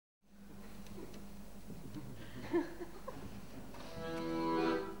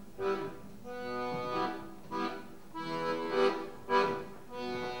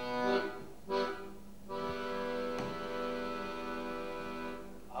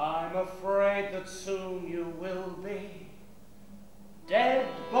I'm afraid that soon you will be dead,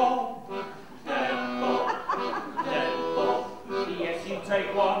 Bob. Dead, Bob. Dead, Bob. Yes, you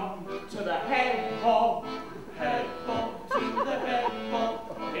take one to the head, Bob. Head, Bob, to the head,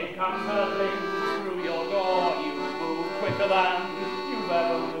 Bob. It comes hurtling through your door. You move quicker than you've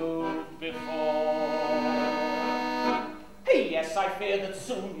ever moved before. Yes, I fear that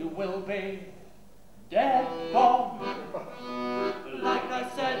soon you will be dead, Bob. Like I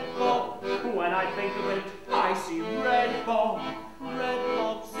said, Bob, when I think of it, I see red, Bob. Red,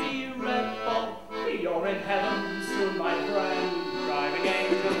 Bob, see red, Bob. You're in heaven soon, my friend, driving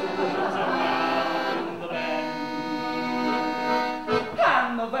angels around the bend.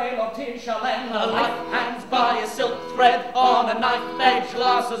 And the veil of tears shall end. The life hangs by a silk thread on a knife edge,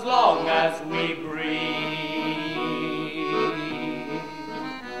 lasts as long as we breathe.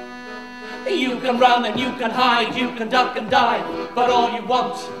 You can run and you can hide, you can duck and dive, but all you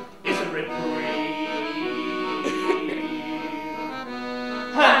want is a reprieve.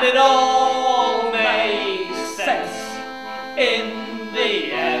 And it all makes sense in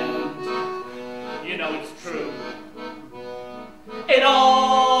the end. You know it's true. It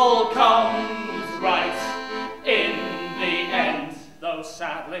all comes right in the end, though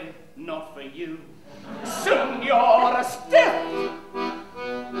sadly not for you. Soon you're a stiff.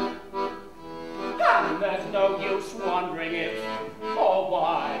 And there's no use wondering if or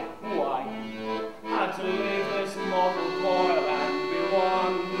why, and to leave this mortal coil and be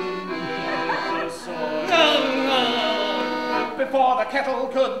one with the soil. Before the kettle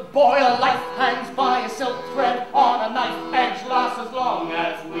could boil, life hangs by a silk thread on a knife edge, lasts as long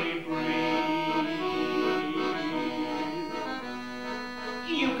as we breathe.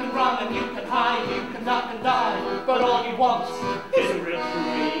 You can run and you can hide, you can duck and dive, but all you want is a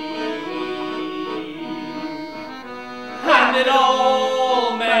reprieve. And it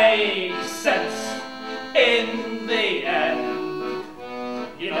all makes sense in the end.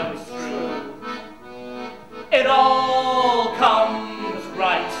 You know it's true. It all comes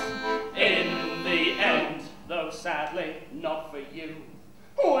right in the end, though sadly not for you.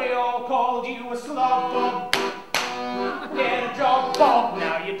 We all called you a slob, Bob. Get a job, Bob.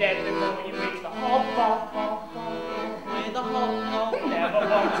 Now you're dead before you reach the hob, Bob, Bob, Bob. With a hob, never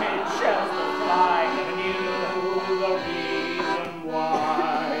wanted shells to fly, never knew the reason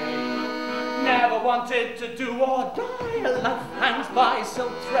why. Never wanted to do or die. Life hangs by a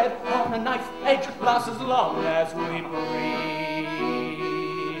silk thread on a knife edge, lasts as long as we breathe.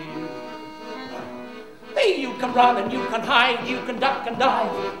 You can run and you can hide, you can duck and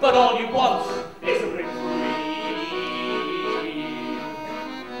dive, but all you want is a reprieve.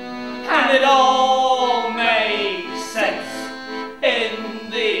 And it all makes sense in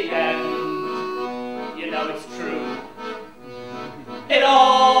the end. You know it's true. It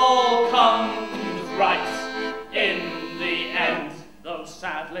all comes right in the end, though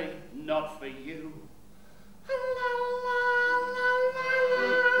sadly not for you. La la la la la la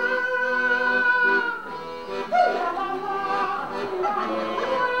la la la.